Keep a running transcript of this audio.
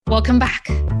Welcome back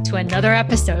to another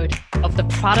episode of the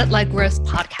Product-Led Growth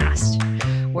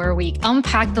Podcast, where we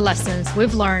unpack the lessons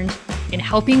we've learned in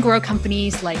helping grow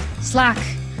companies like Slack,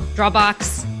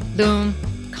 Dropbox, Loom,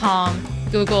 Calm,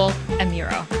 Google, and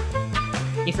Miro.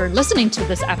 If you're listening to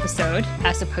this episode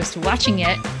as opposed to watching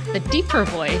it, the deeper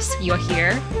voice you'll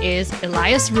hear is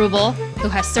Elias Rubel, who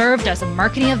has served as a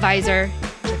marketing advisor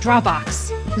to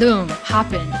Dropbox, Loom,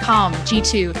 Hopin, Calm,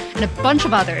 G2, and a bunch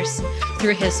of others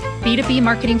through his B2B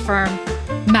marketing firm,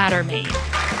 Mattermade.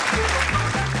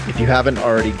 If you haven't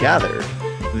already gathered,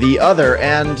 the other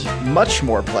and much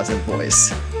more pleasant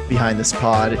voice behind this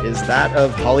pod is that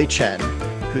of Holly Chen,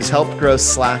 who's helped grow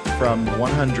Slack from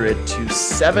 100 to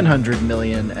 700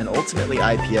 million and ultimately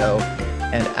IPO,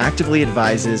 and actively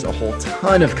advises a whole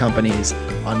ton of companies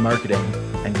on marketing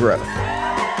and growth.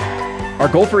 Our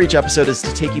goal for each episode is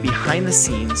to take you behind the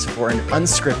scenes for an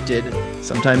unscripted,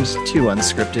 sometimes too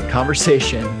unscripted,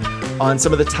 conversation on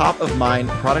some of the top of mind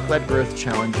product-led growth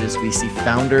challenges we see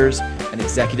founders and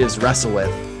executives wrestle with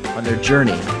on their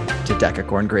journey to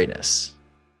decacorn greatness.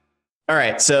 All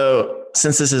right, so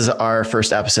since this is our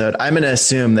first episode, I'm going to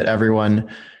assume that everyone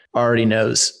already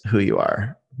knows who you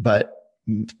are, but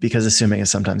because assuming is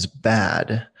sometimes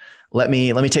bad, let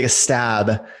me take a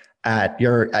stab at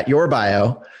your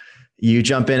bio. You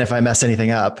jump in if I mess anything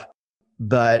up.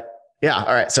 But yeah,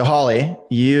 all right. So Holly,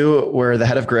 you were the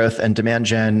head of growth and demand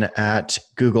gen at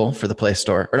Google for the Play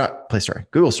Store, or not Play Store,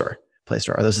 Google Store, Play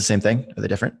Store. Are those the same thing? Are they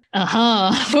different?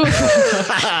 Don't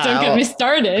get me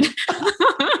started.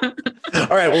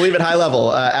 All right, we'll leave it high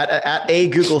level at a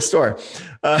Google Store.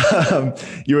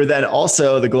 You were then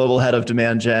also the global head of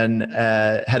demand gen,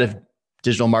 head of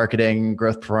digital marketing,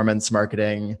 growth performance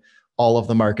marketing, all of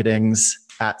the marketings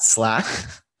at Slack.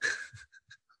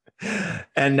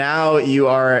 And now you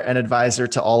are an advisor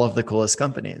to all of the coolest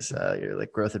companies. You're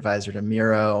like growth advisor to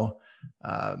Miro,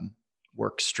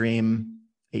 Workstream,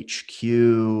 HQ,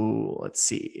 let's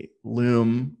see,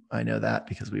 Loom. I know that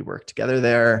because we work together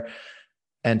there.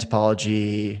 And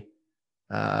Topology.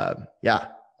 Yeah,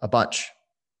 a bunch.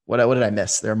 What did I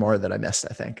miss? There are more that I missed,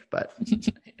 I think, but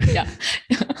yeah.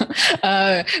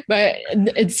 But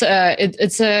it's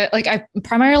like I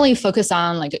primarily focus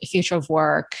on like future of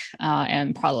work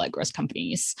and product-led growth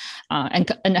companies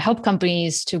and help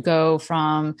companies to go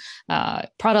from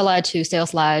product-led to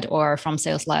sales-led or from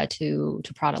sales-led to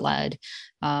product-led.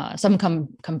 Some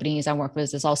companies I work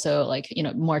with is also like,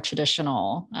 more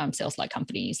traditional sales-led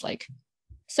companies like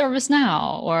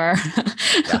ServiceNow or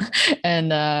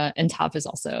and Top is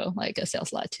also like a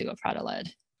sales-led to a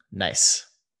product-led. Nice.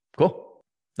 Cool.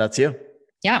 That's you.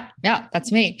 Yeah, that's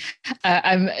me.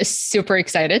 I'm super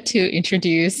excited to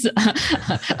introduce.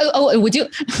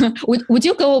 Would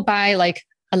you go by like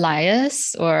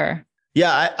Elias or?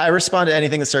 Yeah, I respond to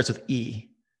anything that starts with E.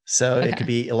 So Okay. It could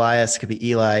be Elias, it could be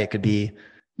Eli, it could be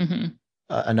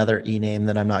another E name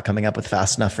that I'm not coming up with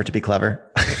fast enough for it to be clever.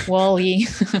 Wally.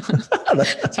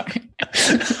 Sorry.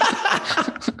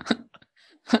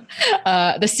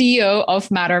 The CEO of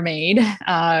Mattermade,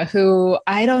 who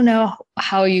I don't know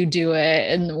how you do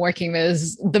it, and working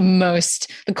with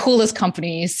the coolest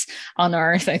companies on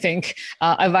earth, I think.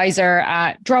 Advisor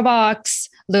at Dropbox,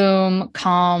 Loom,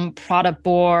 Calm, Product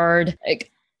Board,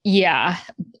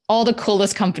 all the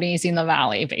coolest companies in the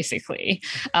Valley, basically.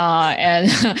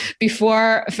 And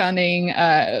before founding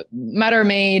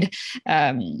Mattermade,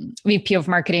 VP of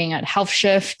marketing at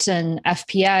HealthShift and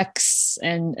FPX,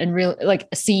 and really like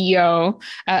CEO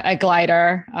at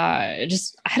Glider. I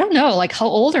don't know, like, how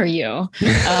old are you?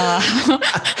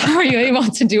 How are you able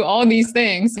to do all these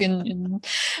things in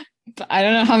I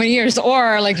don't know how many years,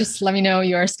 or like, just let me know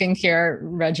your skincare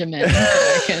regimen so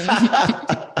I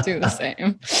can do the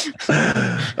same.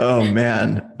 Oh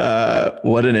man.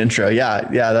 What an intro. Yeah.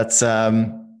 That's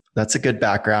a good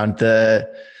background. The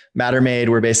Mattermade,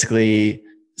 we're basically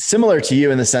similar to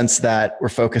you in the sense that we're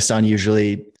focused on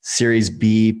usually Series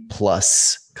B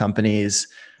plus companies,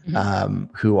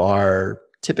 who are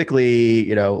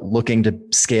typically, looking to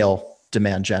scale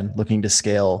demand gen, looking to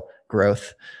scale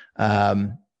growth.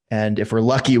 And if we're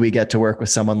lucky, we get to work with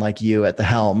someone like you at the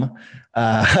helm.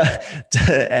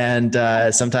 And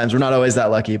sometimes we're not always that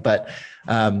lucky, but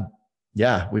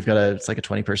we've got it's like a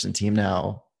 20-person team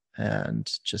now,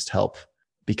 and just help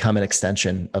become an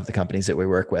extension of the companies that we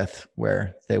work with,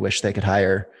 where they wish they could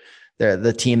hire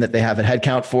the team that they have a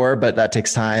headcount for, but that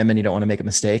takes time and you don't want to make a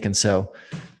mistake. And so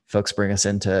folks bring us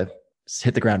in to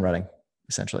hit the ground running,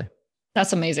 essentially.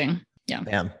 That's amazing. Yeah.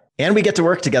 Damn. And we get to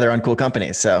work together on cool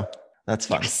companies. So that's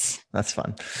fun. Yes. That's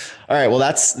fun. All right. Well,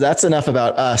 that's enough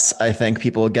about us. I think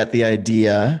people get the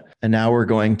idea. And now we're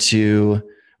going to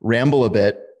ramble a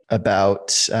bit.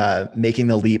 about making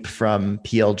the leap from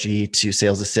PLG to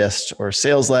sales assist or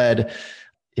sales led,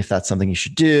 if that's something you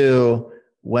should do,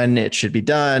 when it should be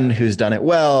done, who's done it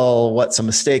well, what some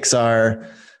mistakes are.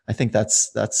 I think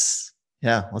let's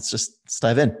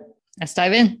dive in. Let's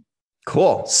dive in.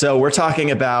 Cool. So we're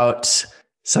talking about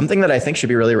something that I think should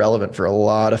be really relevant for a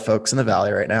lot of folks in the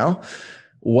Valley right now.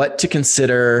 What to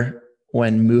consider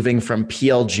when moving from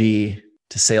PLG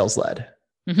to sales led.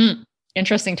 Mm-hmm.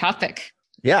 Interesting topic.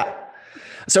 Yeah.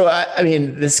 So, I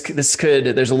mean, there's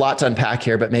a lot to unpack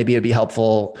here, but maybe it'd be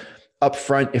helpful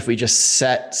upfront if we just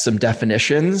set some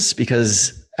definitions,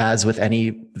 because as with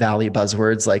any Valley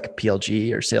buzzwords like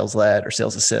PLG or sales led or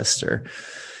sales assist or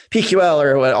PQL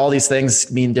or what, all these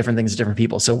things mean different things to different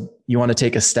people. So you want to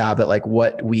take a stab at like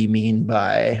what we mean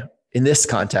by, in this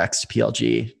context,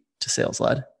 PLG to sales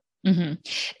led. Mm-hmm.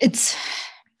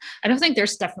 I don't think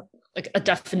there's like a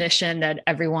definition that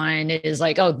everyone is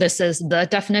like, oh, this is the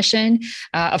definition.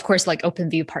 Of course, like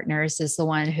OpenView Partners is the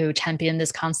one who championed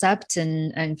this concept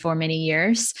and for many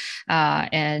years.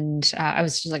 And I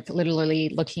was just like literally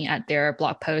looking at their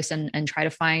blog post and try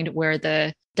to find where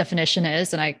the definition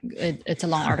is. And it's a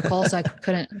long article, so I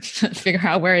couldn't figure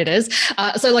out where it is.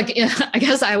 So like, I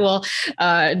guess I will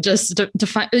just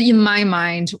define in my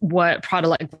mind what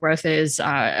product-led growth is.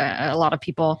 A lot of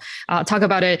people talk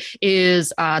about it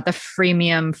is the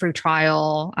freemium free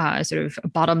trial sort of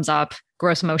bottoms up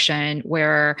growth motion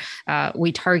where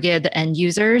we target the end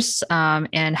users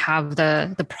and have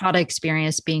the product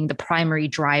experience being the primary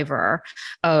driver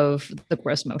of the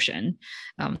growth motion.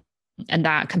 And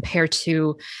that compared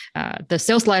to the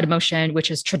sales-led motion, which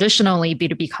is traditionally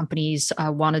B2B companies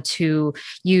wanted to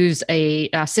use a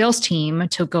sales team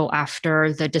to go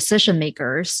after the decision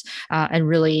makers and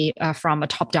really from a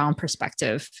top-down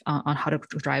perspective on how to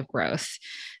drive growth.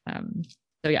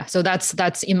 So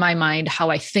that's in my mind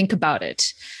how I think about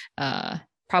it.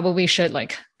 Probably should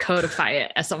like codify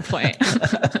it at some point.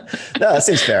 No, that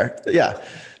seems fair. Yeah.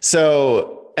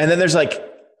 So, and then there's like,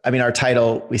 I mean, our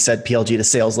title, we said PLG to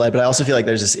sales led, but I also feel like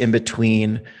there's this in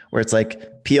between where it's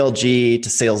like PLG to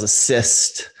sales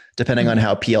assist, depending on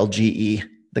how PLGE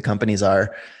the companies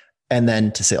are, and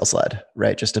then to sales led,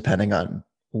 right? Just depending on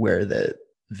where the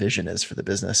vision is for the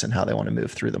business and how they want to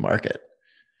move through the market.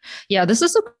 Yeah, this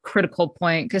is a critical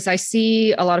point because I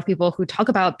see a lot of people who talk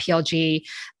about PLG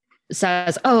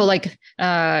says, oh, like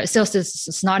sales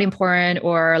is not important,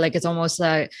 or like it's almost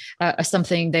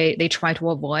something they try to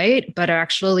avoid. But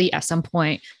actually, at some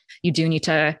point, you do need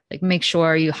to like make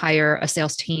sure you hire a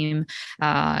sales team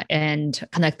and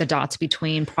connect the dots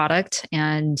between product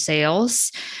and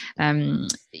sales. In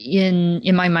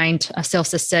my mind, a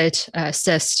sales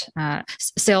assist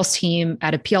sales team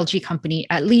at a PLG company,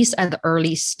 at least at the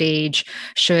early stage,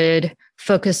 should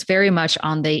focus very much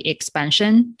on the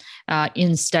expansion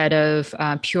instead of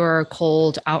pure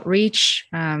cold outreach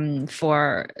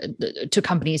to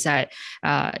companies that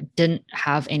didn't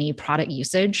have any product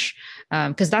usage.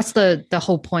 Because that's the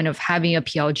whole point of having a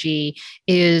PLG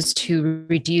is to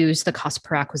reduce the cost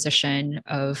per acquisition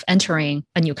of entering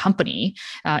a new company.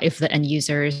 If the end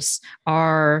users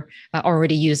are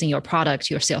already using your product,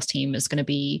 your sales team is going to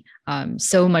be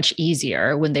so much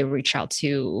easier when they reach out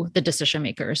to the decision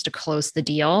makers to close the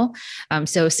deal.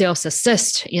 So sales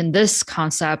assist in this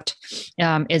concept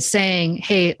is saying,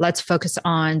 hey, let's focus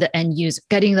on the end user,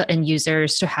 getting the end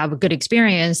users to have a good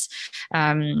experience.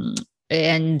 And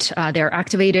they're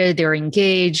activated, they're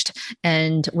engaged.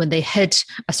 And when they hit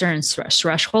a certain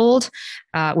threshold,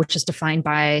 which is defined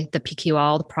by the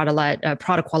PQL, the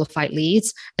product qualified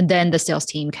leads, and then the sales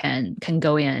team can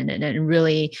go in and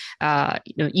really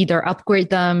either upgrade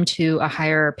them to a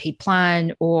higher paid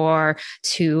plan or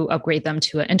to upgrade them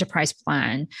to an enterprise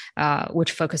plan,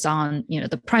 which focus on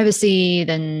the privacy,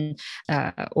 then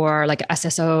or like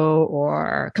SSO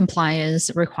or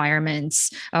compliance requirements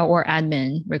or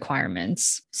admin requirements.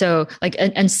 So like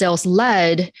and sales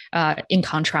led, in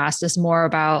contrast, is more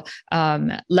about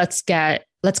let's get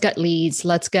leads,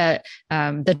 let's get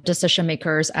the decision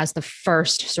makers as the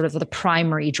first sort of the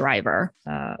primary driver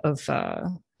of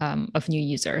new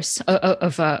users,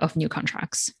 of new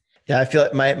contracts. Yeah, I feel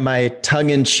like my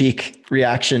tongue-in-cheek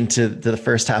reaction to the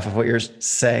first half of what you're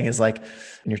saying is like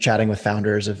when you're chatting with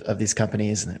founders of these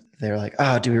companies and they're like,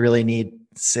 oh, do we really need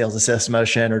sales assist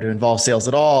motion or to involve sales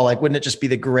at all? Like, wouldn't it just be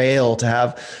the grail to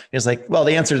have? It's like, well,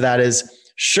 the answer to that is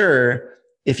sure.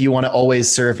 If you want to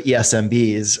always serve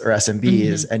ESMBs or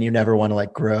SMBs and you never want to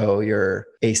like grow your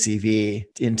ACV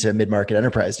into mid-market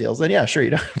enterprise deals, then yeah, sure.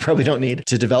 You probably don't need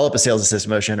to develop a sales assist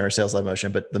motion or a sales led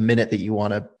motion. But the minute that you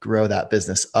want to grow that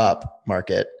business up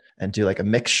market and do like a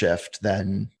mix shift,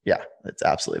 then yeah, it's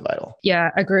absolutely vital.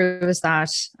 Yeah, I agree with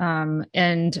that.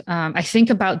 I think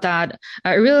about that.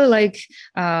 I really like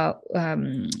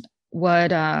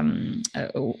what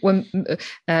when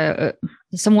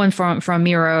someone from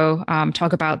Miro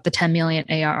talk about the 10 million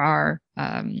ARR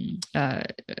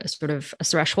sort of a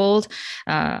threshold.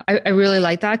 I really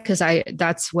like that because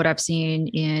that's what I've seen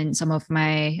in some of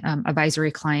my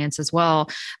advisory clients as well.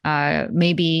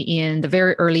 Maybe in the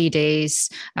very early days,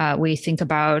 we think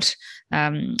about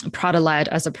product-led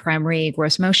as a primary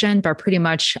growth motion, but pretty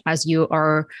much as you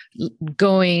are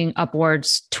going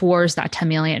upwards towards that 10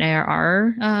 million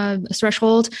ARR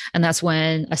threshold, and that's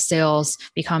when a sales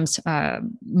becomes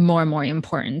more and more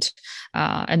important,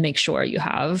 and make sure you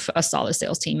have a solid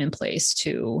sales team in place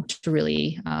to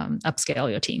really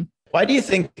upscale your team. Why do you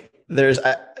think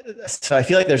so I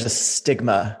feel like there's a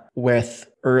stigma with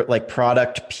like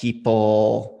product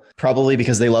people, probably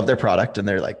because they love their product and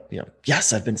they're like,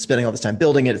 yes, I've been spending all this time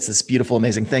building it. It's this beautiful,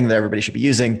 amazing thing that everybody should be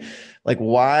using. Like,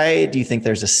 why do you think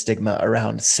there's a stigma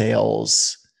around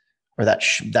sales or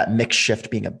that mix shift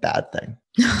being a bad thing?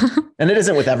 And it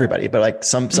isn't with everybody, but like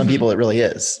some people, it really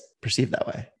is perceived that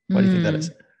way. Why do you think that is?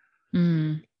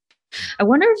 I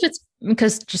wonder if it's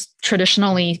because just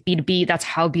traditionally B2B, that's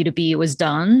how B2B was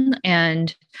done.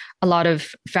 And a lot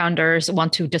of founders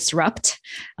want to disrupt.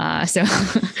 So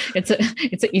it's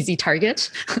an easy target.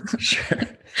 Sure.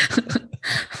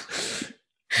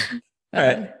 All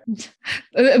right.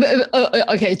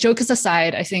 Okay. Jokes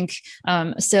aside, I think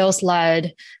sales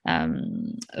led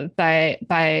by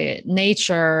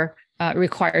nature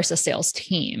requires a sales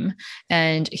team,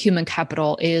 and human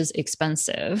capital is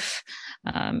expensive.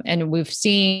 And we've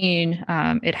seen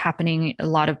it happening a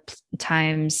lot of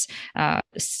times,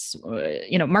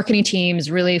 marketing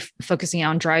teams really focusing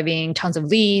on driving tons of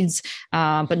leads,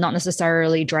 but not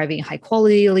necessarily driving high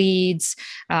quality leads.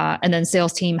 And then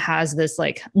sales team has this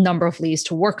like number of leads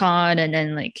to work on. And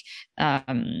then like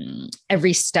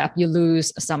every step you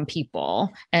lose some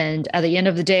people. And at the end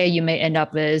of the day, you may end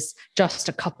up with just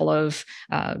a couple of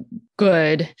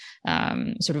good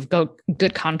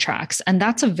contracts. And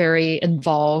that's a very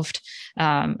involved,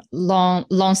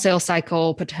 long sales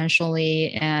cycle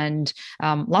potentially, and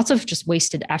lots of just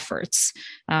wasted efforts.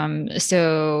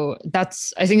 So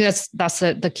I think that's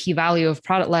the key value of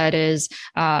product led is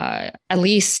at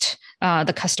least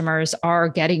the customers are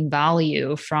getting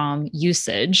value from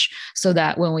usage so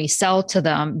that when we sell to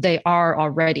them, they are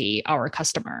already our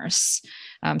customers.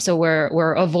 So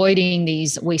we're avoiding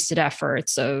these wasted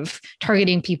efforts of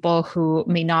targeting people who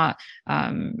may not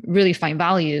really find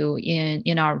value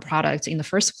in our product in the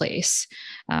first place.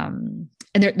 And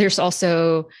there's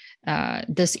also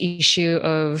this issue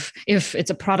of if it's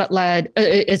a product led,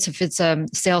 if it's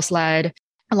sales led.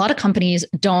 A lot of companies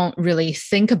don't really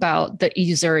think about the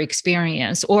user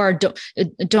experience, or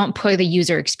don't put the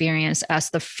user experience as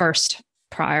the first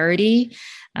priority.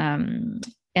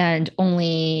 And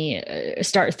only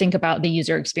start think about the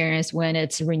user experience when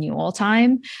it's renewal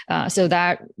time. So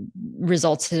that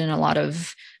results in a lot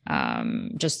of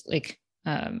just like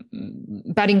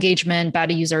bad engagement,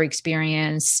 bad user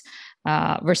experience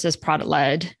versus product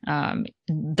led.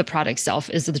 The product itself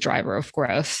is the driver of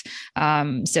growth.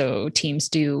 So teams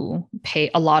do pay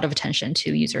a lot of attention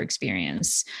to user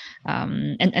experience.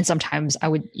 And sometimes I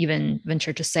would even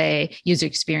venture to say user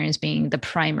experience being the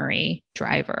primary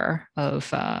driver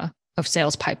of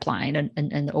sales pipeline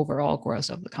and the overall growth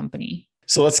of the company.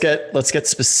 So let's get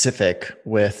specific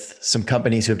with some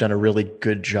companies who have done a really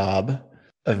good job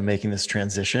of making this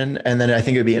transition. And then I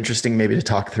think it would be interesting maybe to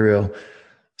talk through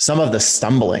some of the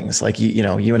stumblings. Like,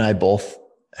 you and I both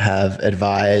have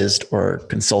advised or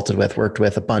consulted with, worked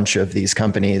with a bunch of these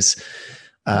companies,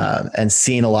 and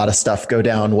seen a lot of stuff go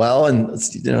down well. And,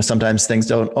 sometimes things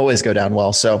don't always go down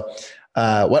well. So,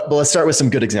 let's start with some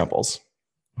good examples.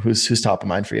 Who's top of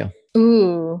mind for you?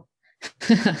 Ooh.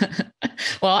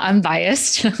 Well, I'm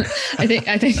biased. I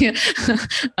think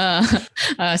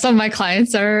some of my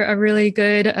clients are really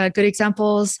good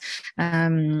examples.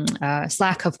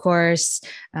 Slack, of course,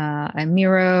 and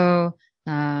Miro,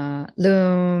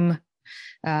 Loom,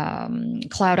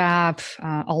 Cloud App.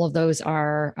 All of those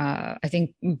are, I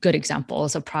think, good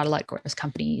examples of product-led growth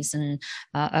companies and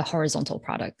horizontal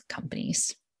product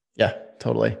companies. Yeah,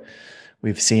 totally.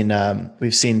 We've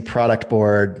seen Product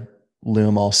Board,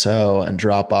 Loom also, and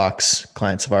Dropbox,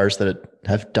 clients of ours that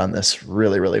have done this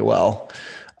really, really well.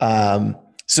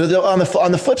 So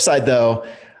on the flip side, though,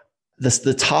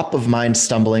 the top of mind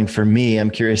stumbling for me, I'm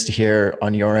curious to hear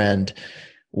on your end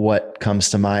what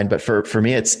comes to mind. But for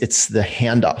me, it's the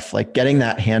handoff, like getting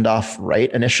that handoff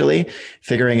right initially,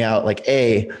 figuring out like,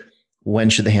 when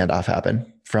should the handoff happen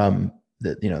from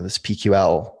this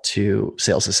PQL to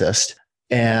Sales Assist?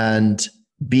 And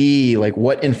B, like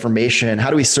what information, how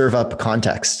do we serve up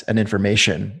context and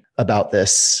information about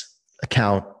this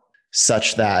account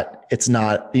such that it's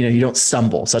not, you don't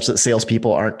stumble, such that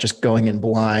salespeople aren't just going in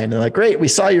blind and like, great, we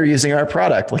saw you're using our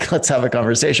product. Like, let's have a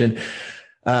conversation.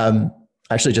 I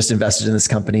actually just invested in this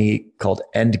company called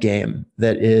Endgame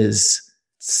that is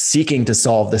seeking to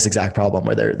solve this exact problem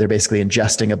where they're basically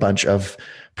ingesting a bunch of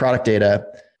product data.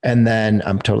 And then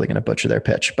I'm totally going to butcher their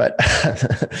pitch, but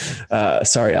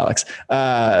sorry, Alex.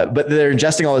 But they're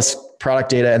ingesting all this product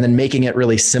data and then making it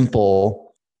really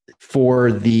simple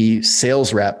for the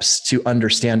sales reps to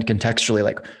understand contextually,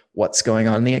 like what's going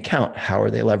on in the account, how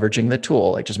are they leveraging the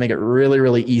tool, like just make it really,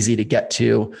 really easy to get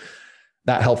to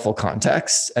that helpful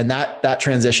context. And that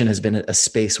transition has been a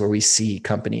space where we see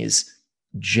companies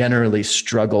generally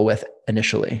struggle with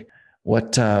initially.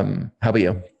 How about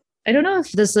you? I don't know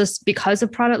if this is because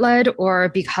of product led or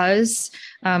because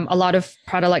a lot of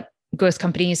product like growth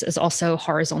companies is also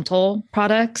horizontal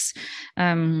products.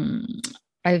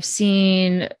 I've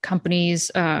seen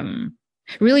companies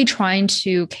really trying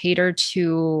to cater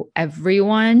to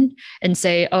everyone and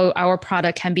say, oh, our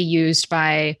product can be used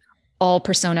by all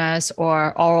personas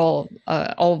or all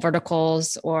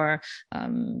verticals or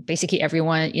basically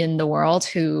everyone in the world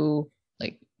who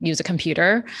like use a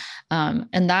computer.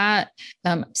 And that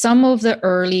some of the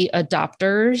early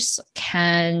adopters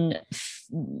can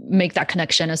make that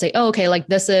connection and say, oh, okay, like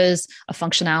this is a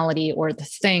functionality or the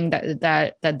thing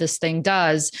that this thing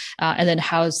does. And then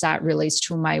how that relates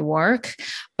to my work.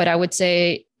 But I would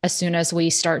say as soon as we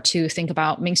start to think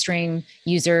about mainstream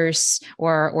users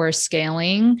or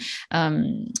scaling,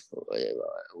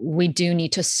 we do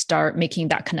need to start making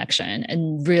that connection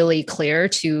and really clear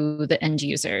to the end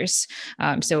users.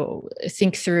 So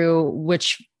think through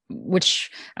which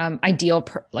ideal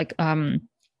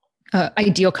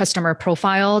customer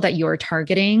profile that you're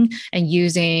targeting and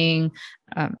using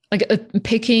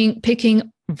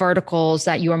picking verticals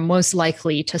that you are most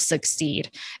likely to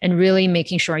succeed and really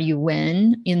making sure you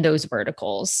win in those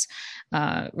verticals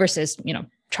versus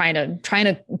trying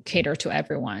to cater to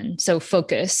everyone. So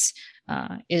focus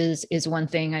is one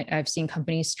thing I've seen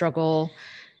companies struggle.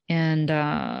 And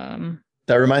that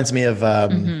reminds me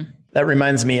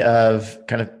of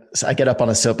kind of, so I get up on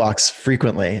a soapbox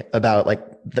frequently about like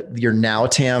your now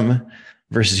TAM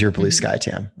versus your blue sky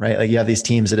TAM, right? Like you have these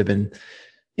teams that have been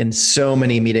in so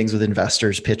many meetings with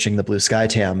investors pitching the blue sky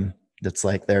TAM. That's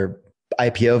like their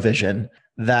IPO vision,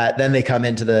 that then they come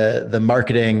into the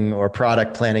marketing or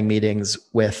product planning meetings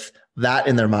with that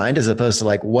in their mind, as opposed to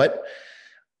like, what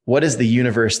is the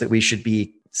universe that we should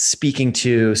be speaking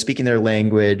their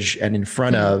language and in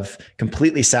front of,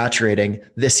 completely saturating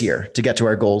this year to get to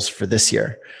our goals for this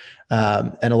year.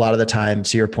 And a lot of the time,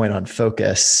 to your point on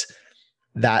focus,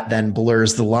 that then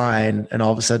blurs the line. And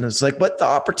all of a sudden it's like, but the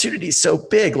opportunity is so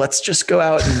big. Let's just go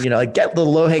out and, like get the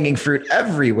low hanging fruit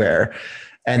everywhere.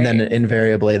 And then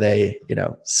invariably they,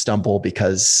 stumble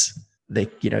because they,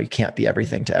 you can't be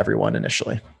everything to everyone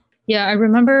initially. Yeah, I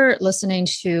remember listening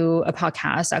to a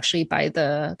podcast actually by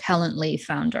the Calendly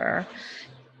founder.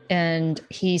 And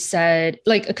he said,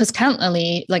 because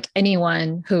Calendly, like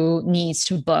anyone who needs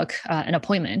to book an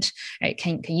appointment, right,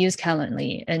 can use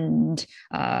Calendly. And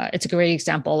it's a great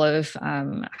example of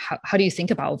how do you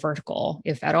think about vertical,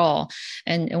 if at all.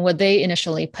 And what they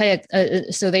initially picked,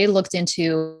 so they looked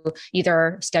into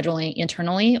either scheduling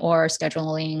internally or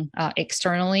scheduling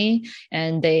externally.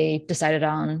 And they decided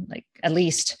on at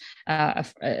least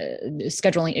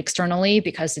scheduling externally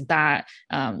because that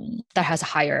has a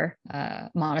higher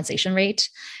monetization rate.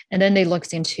 And then they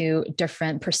looked into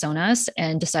different personas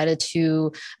and decided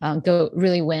to go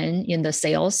really win in the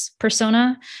sales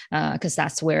persona because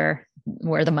that's where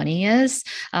the money is.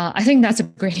 I think that's a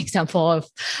great example of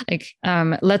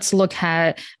let's look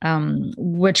at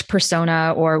which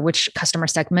persona or which customer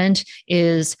segment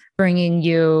is bringing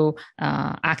you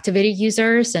activated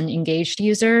users and engaged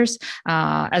users.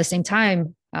 At the same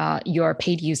time, your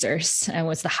paid users and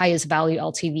what's the highest value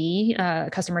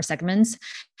LTV customer segments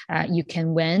you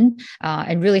can win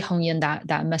and really hone in that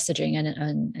messaging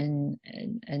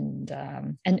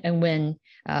and win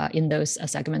in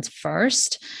those segments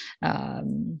first.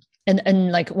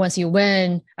 And like once you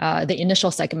win the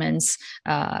initial segments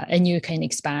and you can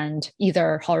expand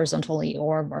either horizontally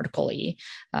or vertically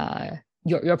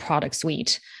your product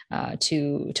suite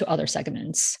to other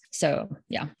segments. So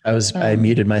yeah, I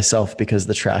muted myself because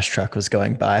the trash truck was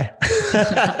going by.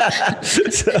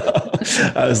 So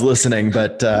I was listening,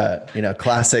 but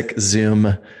classic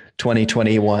Zoom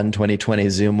 2020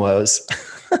 Zoom woes.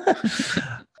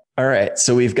 All right,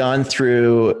 so we've gone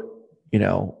through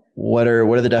what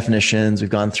are the definitions? We've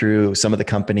gone through some of the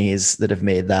companies that have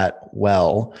made that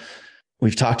well.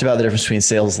 We've talked about the difference between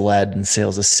sales led and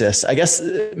sales assist. I guess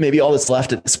maybe all that's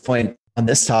left at this point on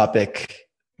this topic,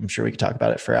 I'm sure we could talk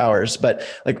about it for hours, but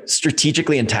like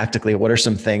strategically and tactically, what are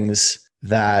some things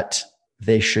that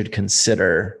they should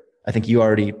consider? I think you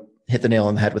already hit the nail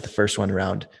on the head with the first one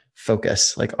around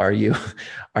focus. Like, are you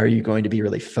going to be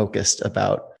really focused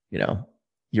about,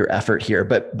 your effort here?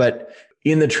 But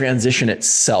in the transition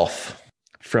itself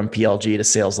from PLG to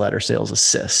sales led or sales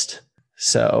assist.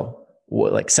 So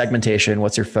like segmentation,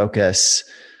 what's your focus?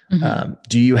 Mm-hmm.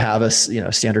 Do you have a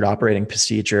standard operating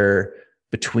procedure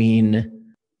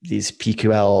between these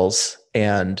PQLs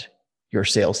and your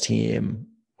sales team,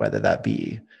 whether that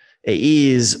be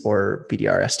AEs or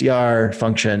BDR, SDR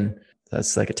function?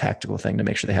 That's like a tactical thing to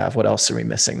make sure they have. What else are we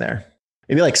missing there?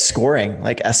 Maybe like scoring,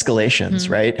 like escalations,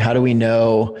 mm-hmm. right? How do we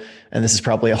know? And this is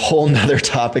probably a whole nother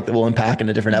topic that we'll unpack in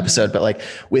a different mm-hmm. episode, but like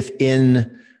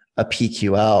within a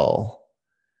PQL,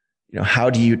 how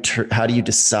do you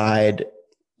decide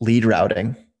lead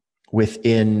routing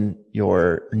within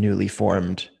your newly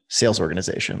formed sales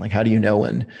organization? Like, how do you know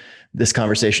when this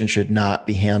conversation should not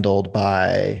be handled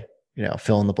by,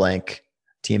 fill in the blank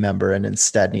team member and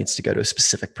instead needs to go to a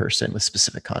specific person with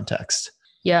specific context?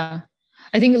 Yeah.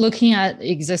 I think looking at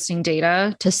existing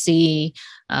data to see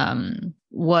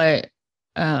what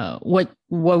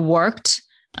worked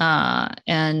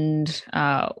and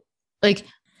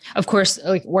of course,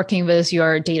 like working with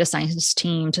your data science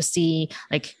team to see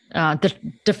like the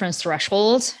different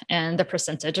thresholds and the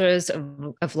percentages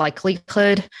of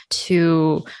likelihood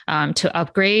to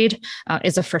upgrade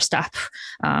is a first step,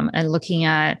 and looking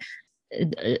at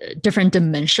different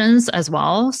dimensions as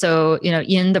well. So,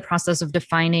 in the process of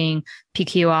defining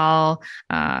PQL,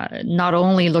 not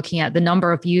only looking at the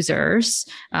number of users,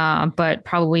 but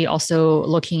probably also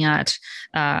looking at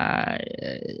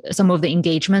some of the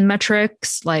engagement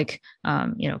metrics, like,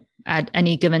 at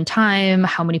any given time,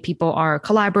 how many people are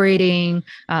collaborating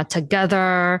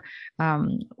together,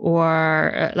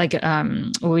 or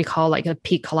what we call like a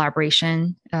peak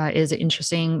collaboration is an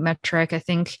interesting metric, I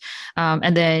think.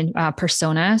 And then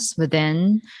personas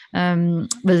within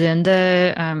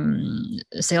the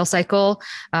sales cycle.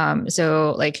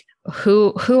 So like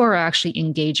who are actually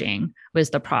engaging with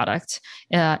the product?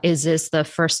 Is this the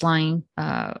first line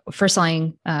first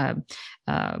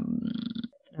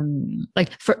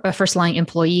line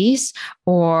employees,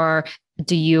 or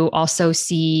do you also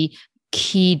see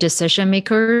key decision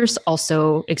makers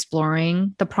also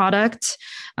exploring the product?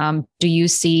 Do you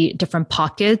see different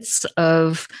pockets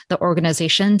of the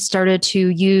organization started to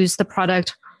use the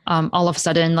product? All of a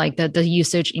sudden, like the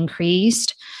usage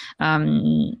increased.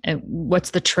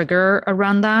 What's the trigger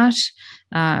around that?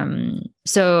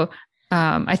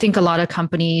 I think a lot of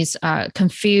companies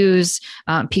confuse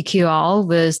PQL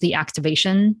with the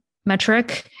activation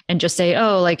metric and just say,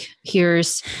 oh, like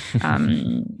here's,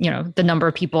 the number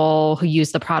of people who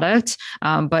use the product.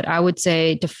 But I would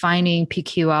say defining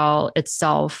PQL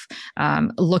itself,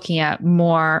 looking at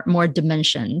more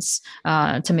dimensions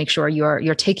to make sure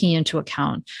you're taking into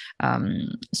account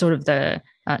sort of the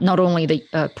not only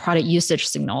the product usage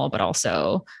signal, but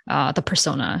also the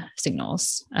persona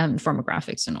signals and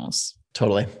firmographic signals.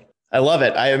 Totally. I love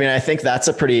it. I think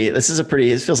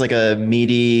it feels like a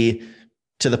meaty,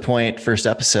 to the point first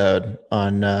episode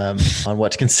on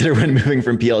what to consider when moving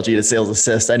from PLG to sales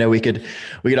assist. I know we could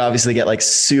obviously get like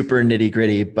super nitty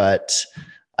gritty, but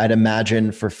I'd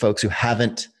imagine for folks who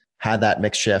haven't had that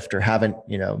mix shift or haven't,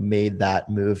 made that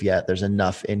move yet, there's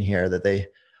enough in here that they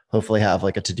hopefully have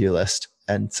like a to-do list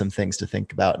and some things to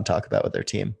think about and talk about with their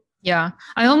team. Yeah.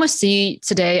 I almost see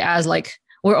today as like,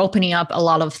 we're opening up a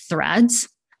lot of threads,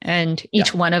 and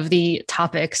each one of the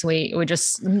topics we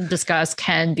just discuss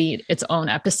can be its own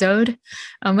episode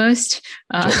almost.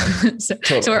 Totally.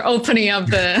 So we're opening up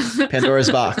the Pandora's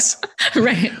box,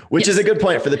 right? Which is a good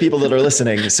point for the people that are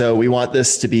listening. So we want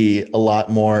this to be a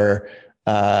lot more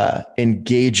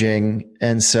engaging.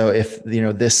 And so if,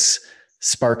 this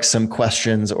sparks some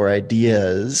questions or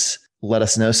ideas, let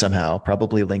us know somehow.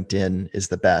 Probably LinkedIn is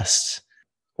the best,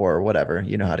 or whatever,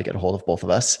 how to get a hold of both of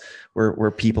us.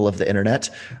 We're people of the internet.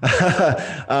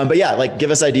 But yeah, like give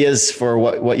us ideas for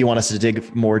what you want us to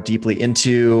dig more deeply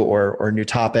into, or new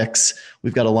topics.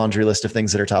 We've got a laundry list of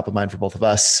things that are top of mind for both of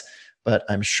us, but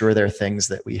I'm sure there are things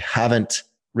that we haven't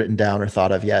written down or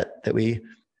thought of yet that we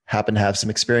happen to have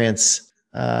some experience,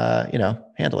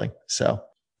 handling. So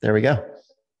there we go.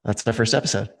 That's our first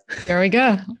episode. There we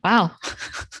go. Wow.